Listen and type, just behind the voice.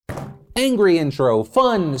angry intro,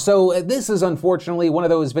 fun. So this is unfortunately one of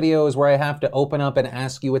those videos where I have to open up and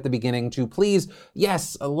ask you at the beginning to please,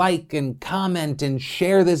 yes, like and comment and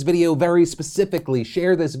share this video, very specifically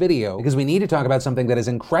share this video, because we need to talk about something that is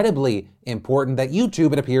incredibly important that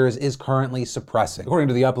YouTube, it appears, is currently suppressing. According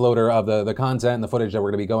to the uploader of the content and the footage that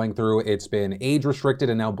we're gonna be going through, it's been age restricted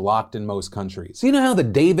and now blocked in most countries. So you know how the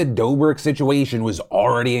David Dobrik situation was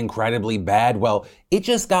already incredibly bad? Well, it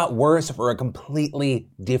just got worse for a completely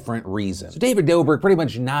different reason. So David Dobrik pretty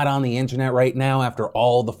much not on the internet right now after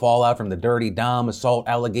all the fallout from the Dirty Dom assault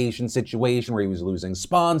allegation situation where he was losing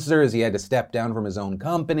sponsors, he had to step down from his own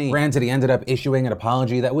company. Granted, he ended up issuing an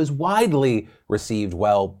apology that was widely received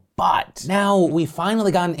well. But now we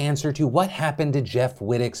finally got an answer to what happened to Jeff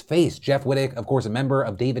Wittek's face. Jeff Wittek, of course, a member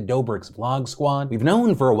of David Dobrik's vlog squad. We've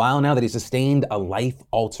known for a while now that he sustained a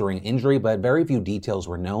life-altering injury, but very few details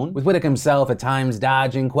were known. With Wittek himself at times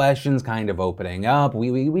dodging questions, kind of opening up,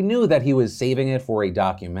 we knew that he was saving it for a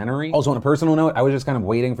documentary. Also, on a personal note, I was just kind of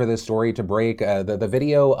waiting for this story to break. The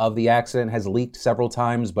video of the accident has leaked several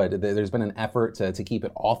times, but there's been an effort to keep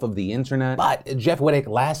it off of the internet. But Jeff Wittek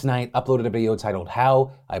last night uploaded a video titled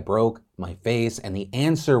 "How I Broke My Face," and the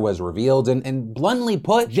answer was revealed, and bluntly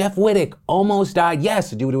put, Jeff Wittek almost died,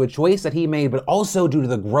 yes, due to a choice that he made, but also due to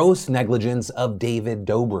the gross negligence of David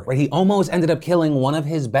Dobrik, where he almost ended up killing one of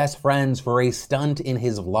his best friends for a stunt in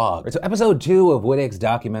his vlog. Right, so episode 2 of Wittek's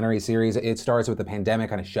documentary series, it starts with the pandemic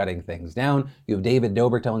kind of shutting things down. You have David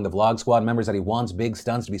Dobrik telling the vlog squad members that he wants big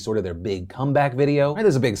stunts to be sort of their big comeback video. Right,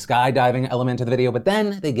 there's a big skydiving element to the video, but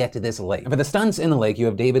then they get to this lake. And for the stunts in the lake, you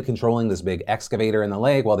have David controlling this big excavator in the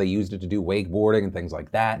lake while they used it to do wakeboarding and things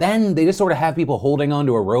like that. Then they just sort of have people holding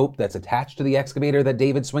onto a rope that's attached to the excavator that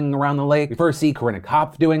David's swinging around the lake. We first see Corinna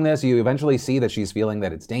Kopf doing this. You eventually see that she's feeling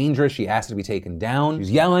that it's dangerous. She asks to be taken down.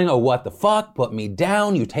 She's yelling, "Oh, what the fuck? Put me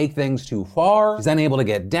down. You take things too far." She's then able to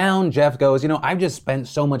get down. Jeff goes, "You know, I've just spent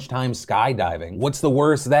so much time skydiving. What's the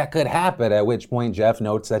worst that could happen?" At which point Jeff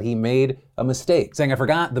notes that he made a mistake, saying, "I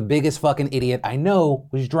forgot the biggest fucking idiot I know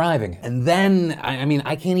was driving it." And then, I mean,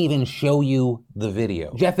 I can't even show you the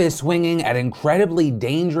video. Jeff is swinging at incredibly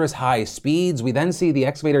dangerous high speeds. We then see the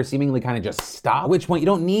excavator seemingly kind of just stop, at which point you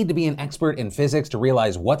don't need to be an expert in physics to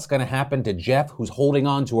realize what's gonna happen to Jeff, who's holding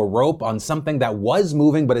on to a rope on something that was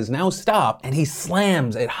moving but is now stopped, and he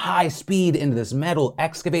slams at high speed into this metal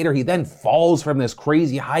excavator. He then falls from this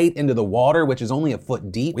crazy height into the water, which is only a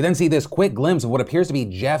foot deep. We then see this quick glimpse of what appears to be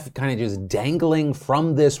Jeff kind of just dangling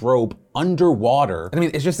from this rope underwater. I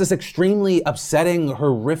mean, it's just this extremely upsetting,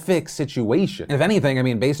 horrific situation. And if anything, I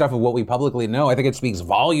mean, based off of what we publicly know, I think it speaks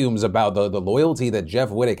volumes about the loyalty that Jeff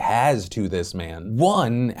Wittek has to this man.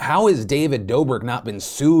 One, how has David Dobrik not been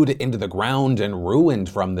sued into the ground and ruined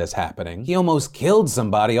from this happening? He almost killed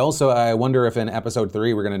somebody. Also, I wonder if in episode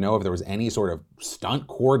 3 we're gonna know if there was any sort of stunt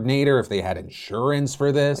coordinator, if they had insurance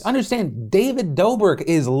for this. Understand, David Dobrik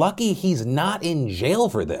is lucky he's not in jail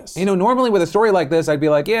for this. You know, normally with a story like this, I'd be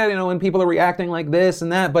like, yeah, you know, when people are reacting like this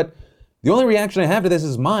and that, but the only reaction I have to this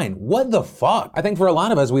is mine. What the fuck? I think for a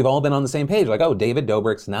lot of us, we've all been on the same page. Like, oh, David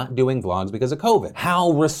Dobrik's not doing vlogs because of COVID.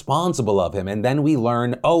 How responsible of him. And then we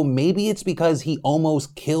learn, oh, maybe it's because he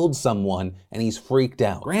almost killed someone and he's freaked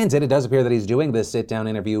out. Granted, it does appear that he's doing this sit-down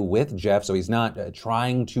interview with Jeff, so he's not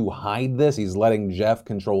trying to hide this. He's letting Jeff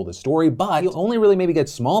control the story, but he'll only really maybe get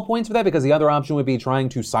small points for that because the other option would be trying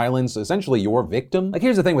to silence essentially your victim. Like,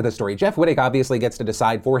 here's the thing with this story. Jeff Wittek obviously gets to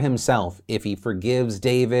decide for himself if he forgives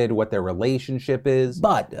David, what their relationship is.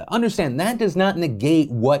 But understand, that does not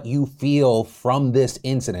negate what you feel from this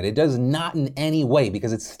incident. It does not in any way,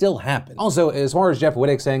 because it still happened. Also, as far as Jeff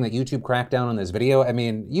Wittek saying that YouTube cracked down on this video, I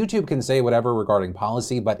mean, YouTube can say whatever regarding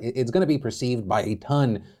policy, but it's going to be perceived by a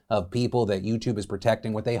ton of people that YouTube is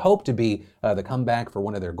protecting what they hope to be the comeback for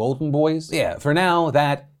one of their golden boys. Yeah, for now,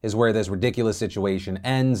 that is where this ridiculous situation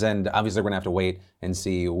ends, and obviously we're gonna have to wait and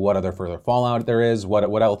see what other further fallout there is,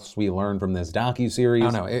 what else we learn from this docu-series.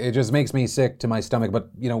 I don't know, it just makes me sick to my stomach, but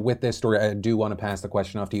you know, with this story, I do want to pass the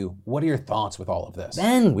question off to you. What are your thoughts with all of this?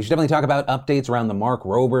 Then we should definitely talk about updates around the Mark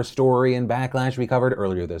Rober story and backlash we covered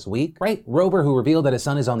earlier this week. Right, Rober, who revealed that his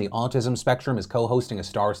son is on the autism spectrum, is co-hosting a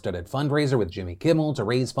star-studded fundraiser with Jimmy Kimmel to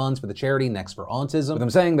raise funds for the charity Next for Autism, with them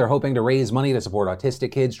saying they're hoping to raise money to support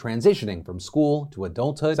autistic kids transitioning from school to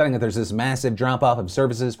adulthood. childhood, citing that there's this massive drop-off of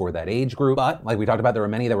services for that age group. But, like we talked about, there were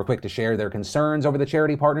many that were quick to share their concerns over the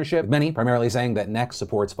charity partnership, with many primarily saying that Next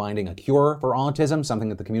supports finding a cure for autism, something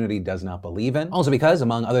that the community does not believe in. Also because,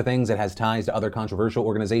 among other things, it has ties to other controversial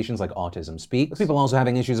organizations like Autism Speaks, with people also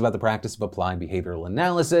having issues about the practice of applied behavioral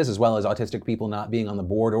analysis, as well as autistic people not being on the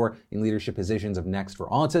board or in leadership positions of Next for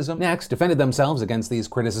Autism. Next defended themselves against these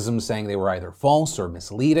criticisms, saying they were either false or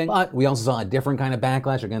misleading, but we also saw a different kind of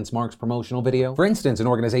backlash against Mark's promotional video. For instance, an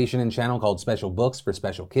organization and channel called Special Books for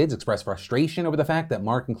Special Kids expressed frustration over the fact that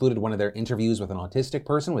Mark included one of their interviews with an autistic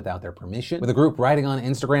person without their permission, with a group writing on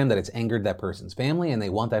Instagram that it's angered that person's family and they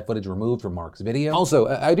want that footage removed from Mark's video. Also,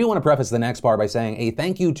 I do want to preface the next part by saying a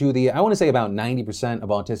thank you to the, I want to say about 90% of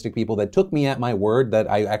autistic people that took me at my word that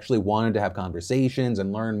I actually wanted to have conversations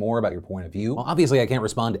and learn more about your point of view. Well, obviously I can't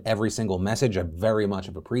respond to every single message. I very much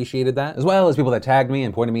have appreciated that, as well as people that tagged me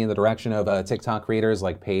and pointed me in the direction of TikTok creators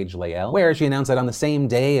like Paige Lael, where she announced that on the same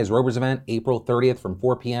day as Rover's event, April 30th from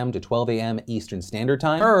 4 p.m. to 12 a.m. Eastern Standard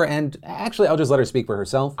Time, and actually I'll just let her speak for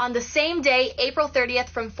herself. On the same day, April 30th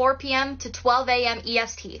from 4 p.m. to 12 a.m.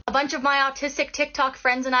 EST, a bunch of my autistic TikTok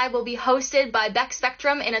friends and I will be hosted by Beck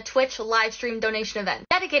Spectrum in a Twitch live stream donation event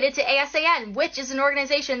dedicated to ASAN, which is an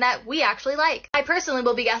organization that we actually like. I personally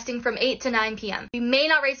will be guesting from 8 to 9 p.m. We may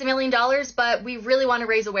not raise $1 million, but we really want to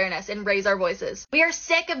raise awareness and raise our voices. We are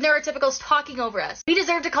sick of neurotypicals talking over us. We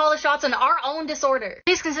deserve to call the shots on our own disorder.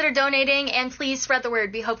 Please consider donating and please spread the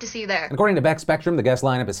word. We hope to see you there. According to Beck Spectrum, the guest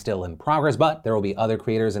lineup is still in progress, but there will be other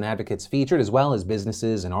creators and advocates featured, as well as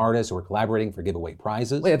businesses and artists who are collaborating for giveaway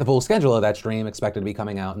prizes. With the full schedule of that stream expected to be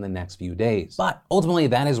coming out in the next few days. But ultimately,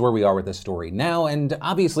 that is where we are with this story now, and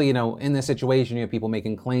obviously, in this situation, you have people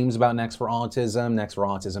making claims about Next for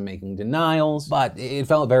Autism making denials, but it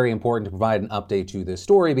felt very important to provide an update to this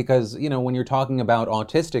story because, when you're talking about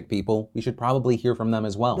autistic people, we should probably hear from them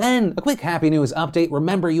as well. Then, a quick happy news update.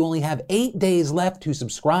 Remember, you only have 8 days left to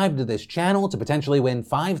subscribe to this channel to potentially win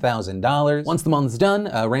 $5,000. Once the month's done,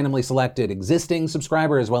 a randomly selected existing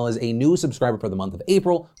subscriber as well as a new subscriber for the month of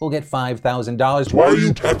April will get $5,000. Why are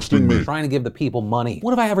you texting me? I'm trying to give the people money.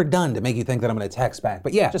 What have I ever done to make you think that I'm gonna text back?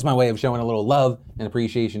 But yeah, just my way of showing a little love and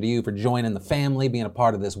appreciation to you for joining the family, being a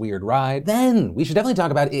part of this weird ride. Then we should definitely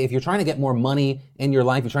talk about if you're trying to get more money in your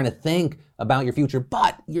life, you're trying to think about your future,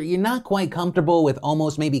 but you're not quite comfortable with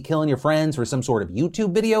almost maybe killing your friends for some sort of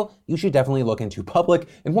YouTube video, you should definitely look into Public,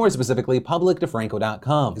 and more specifically,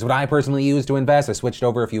 publicdefranco.com. It's what I personally use to invest. I switched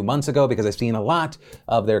over a few months ago because I've seen a lot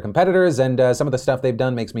of their competitors, and some of the stuff they've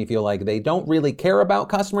done makes me feel like they don't really care about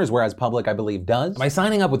customers, whereas Public, I believe, does. By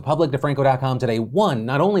signing up with publicdefranco.com today, 1,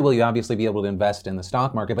 not only will you obviously be able to invest in the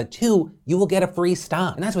stock market, but 2, you will get a free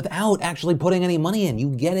stock. And that's without actually putting any money in. You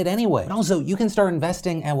get it anyway. But also, you can start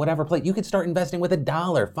investing at whatever place. You could start investing with $1,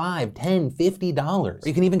 $5, $10, $50. Or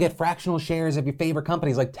you can even get fractional shares of your favorite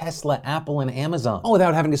companies like Tesla, Apple, and Amazon, all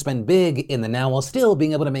without having to spend big in the now while still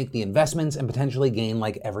being able to make the investments and potentially gain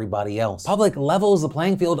like everybody else. Public levels the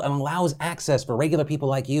playing field and allows access for regular people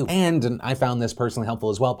like you. And I found this personally helpful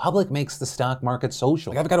as well. Public makes the stock market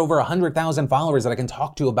social. Like I've got over 100,000 followers that I can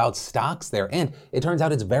talk to about stocks there. And it turns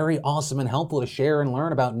out it's very awesome and helpful to share and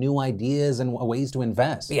learn about new ideas and ways to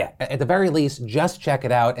invest. But yeah, at the very least, just check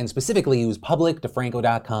it out and specifically use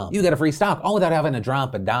publicdefranco.com. You get a free stock, all without having to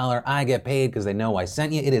drop $1. I get paid because they know I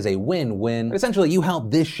sent you. It is a win-win. But essentially, you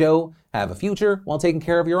help this show have a future while taking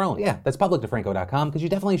care of your own. Yeah, that's publicdefranco.com because you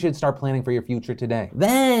definitely should start planning for your future today.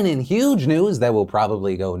 Then in huge news that will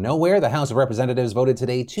probably go nowhere, the House of Representatives voted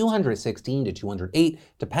today 216 to 208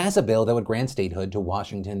 to pass a bill that would grant statehood to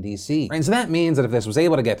Washington, D.C. And so that means that if this was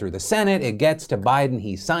able to get through the Senate, it gets to Biden,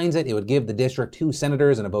 he signs it, it would give the district 2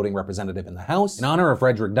 senators and a voting representative in the House. In honor of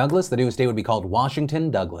Frederick Douglass, the new state would be called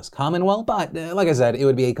Washington Douglas Commonwealth, but like I said, it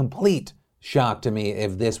would be a complete shock to me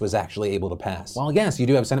if this was actually able to pass. While yes, you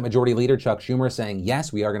do have Senate Majority Leader Chuck Schumer saying,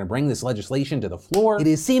 yes, we are going to bring this legislation to the floor, it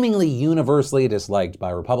is seemingly universally disliked by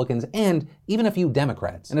Republicans and even a few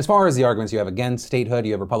Democrats. And as far as the arguments you have against statehood,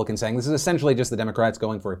 you have Republicans saying this is essentially just the Democrats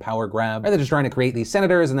going for a power grab. They're just trying to create these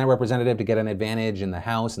senators and their representative to get an advantage in the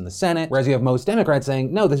House and the Senate, whereas you have most Democrats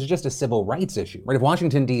saying, no, this is just a civil rights issue. Right? If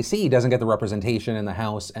Washington, D.C. doesn't get the representation in the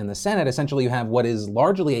House and the Senate, essentially you have what is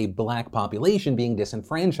largely a black population being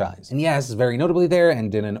disenfranchised. And yes, very notably there,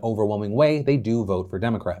 and in an overwhelming way, they do vote for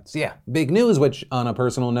Democrats. Yeah, big news, which on a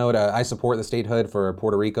personal note, I support the statehood for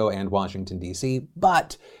Puerto Rico and Washington, D.C.,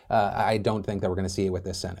 but I don't think that we're going to see it with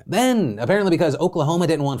this Senate. Then, apparently because Oklahoma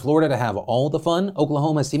didn't want Florida to have all the fun,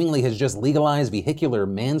 Oklahoma seemingly has just legalized vehicular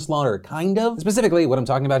manslaughter, kind of. Specifically, what I'm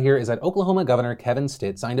talking about here is that Oklahoma Governor Kevin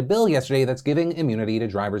Stitt signed a bill yesterday that's giving immunity to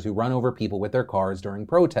drivers who run over people with their cars during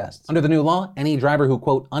protests. Under the new law, any driver who,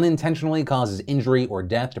 quote, unintentionally causes injury or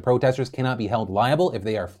death to protesters cannot be held liable if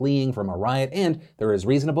they are fleeing from a riot and there is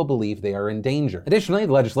reasonable belief they are in danger. Additionally,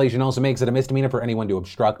 the legislation also makes it a misdemeanor for anyone to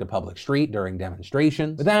obstruct a public street during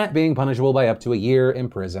demonstrations, with that being punishable by up to a year in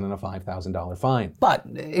prison and a $5,000 fine. But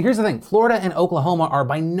here's the thing, Florida and Oklahoma are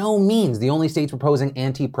by no means the only states proposing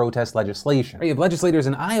anti-protest legislation. You have legislators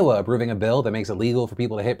in Iowa approving a bill that makes it legal for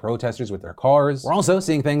people to hit protesters with their cars. We're also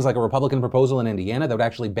seeing things like a Republican proposal in Indiana that would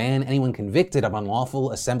actually ban anyone convicted of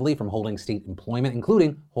unlawful assembly from holding state employment,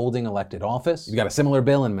 including holding elected office. You've got a similar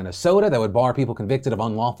bill in Minnesota that would bar people convicted of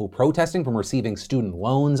unlawful protesting from receiving student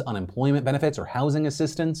loans, unemployment benefits, or housing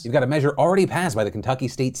assistance. You've got a measure already passed by the Kentucky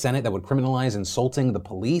State Senate that would criminalize insulting the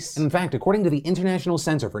police. And in fact, according to the International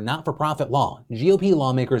Center for Not-for-Profit Law, GOP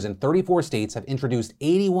lawmakers in 34 states have introduced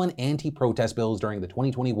 81 anti-protest bills during the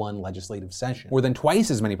 2021 legislative session, more than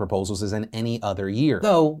twice as many proposals as in any other year.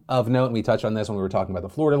 Though, of note, and we touched on this when we were talking about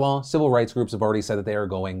the Florida law, civil rights groups have already said that they are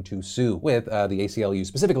going to sue, with the ACLU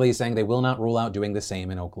specifically saying they will not rule out doing the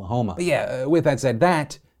same in Oklahoma. But yeah, with that said,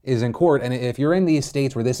 that is in court, and if you're in these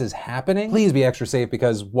states where this is happening, please be extra safe,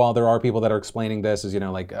 because while there are people that are explaining this as,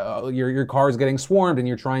 like, your car's getting swarmed and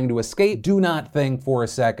you're trying to escape, do not think for a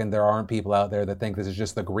second there aren't people out there that think this is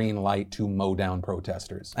just the green light to mow down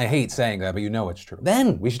protesters. I hate saying that, but you know it's true.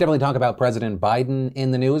 Then, we should definitely talk about President Biden in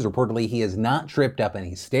the news. Reportedly, he has not tripped up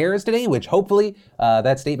any stairs today, which hopefully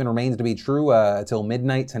that statement remains to be true until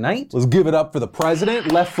midnight tonight. Let's give it up for the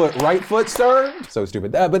president. Left foot, right foot, sir. So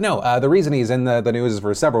stupid. But no, the reason he's in the news is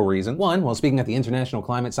for several reasons. One, while speaking at the International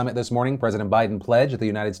Climate Summit this morning, President Biden pledged that the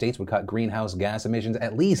United States would cut greenhouse gas emissions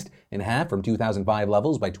at least in half from 2005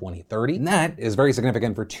 levels by 2030. And that is very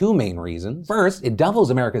significant for two main reasons. First, it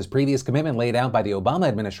doubles America's previous commitment laid out by the Obama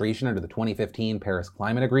administration under the 2015 Paris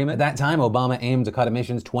Climate Agreement. At that time, Obama aimed to cut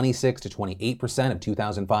emissions 26 to 28% of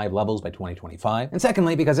 2005 levels by 2025. And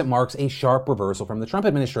secondly, because it marks a sharp reversal from the Trump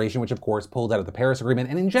administration, which of course pulled out of the Paris Agreement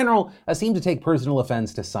and in general seemed to take personal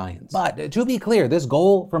offense to science. But to be clear, this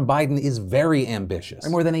goal from Biden is very ambitious.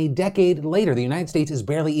 More than a decade later, the United States is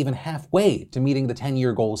barely even halfway to meeting the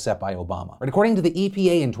 10-year goals set by Obama. But according to the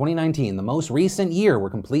EPA in 2019, the most recent year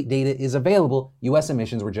where complete data is available, U.S.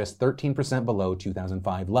 emissions were just 13% below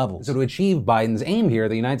 2005 levels. So to achieve Biden's aim here,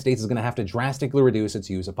 the United States is going to have to drastically reduce its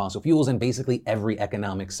use of fossil fuels in basically every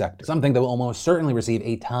economic sector, something that will almost certainly receive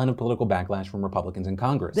a ton of political backlash from Republicans in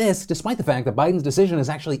Congress. This, despite the fact that Biden's decision is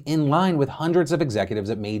actually in line with hundreds of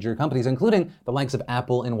executives at major companies, including the likes of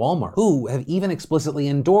Apple and Walmart, who have even explicitly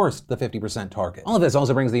endorsed the 50% target. All of this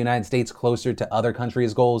also brings the United States closer to other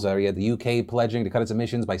countries' goals. You had the UK pledging to cut its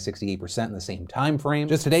emissions by 68% in the same time frame.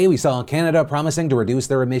 Just today, we saw Canada promising to reduce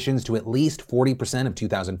their emissions to at least 40% of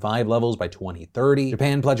 2005 levels by 2030.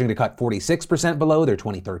 Japan pledging to cut 46% below their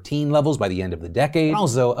 2013 levels by the end of the decade. And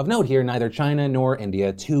also, of note here, neither China nor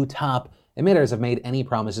India, two top emitters, have made any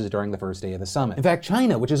promises during the first day of the summit. In fact,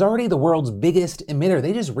 China, which is already the world's biggest emitter,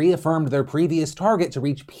 they just reaffirmed their previous target to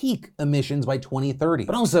reach peak emissions by 2030.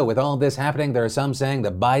 But also, with all of this happening, there are some saying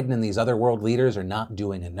that Biden and these other world leaders are not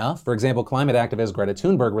doing enough. For example, climate activist Greta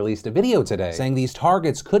Thunberg released a video today saying these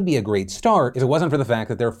targets could be a great start if it wasn't for the fact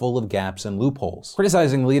that they're full of gaps and loopholes,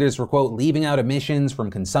 criticizing leaders for, quote, leaving out emissions from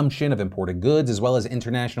consumption of imported goods, as well as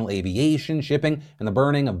international aviation, shipping, and the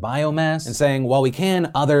burning of biomass, and saying, while we can,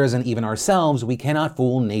 others and even ourselves, we cannot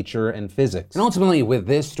fool nature and physics. And ultimately, with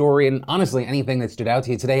this story, and honestly anything that stood out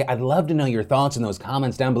to you today, I'd love to know your thoughts in those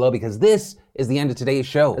comments down below, because this is the end of today's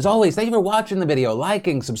show. As always, thank you for watching the video,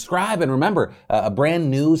 liking, subscribe, and remember, a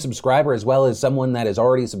brand new subscriber as well as someone that is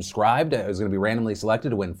already subscribed is going to be randomly selected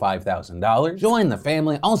to win $5,000. Join the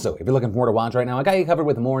family. Also, if you're looking for more to watch right now, I got you covered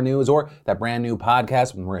with more news or that brand new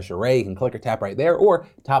podcast with Marisha Ray. You can click or tap right there, or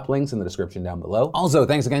top links in the description down below. Also,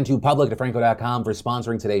 thanks again to publicdefranco.com for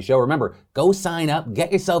sponsoring today's show. Remember, go sign up,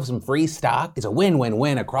 get yourself some free stock. It's a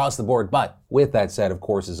win-win-win across the board. But with that said, of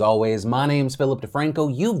course, as always, my name's Philip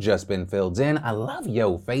DeFranco. You've just been filled in. I love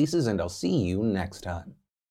yo faces, and I'll see you next time.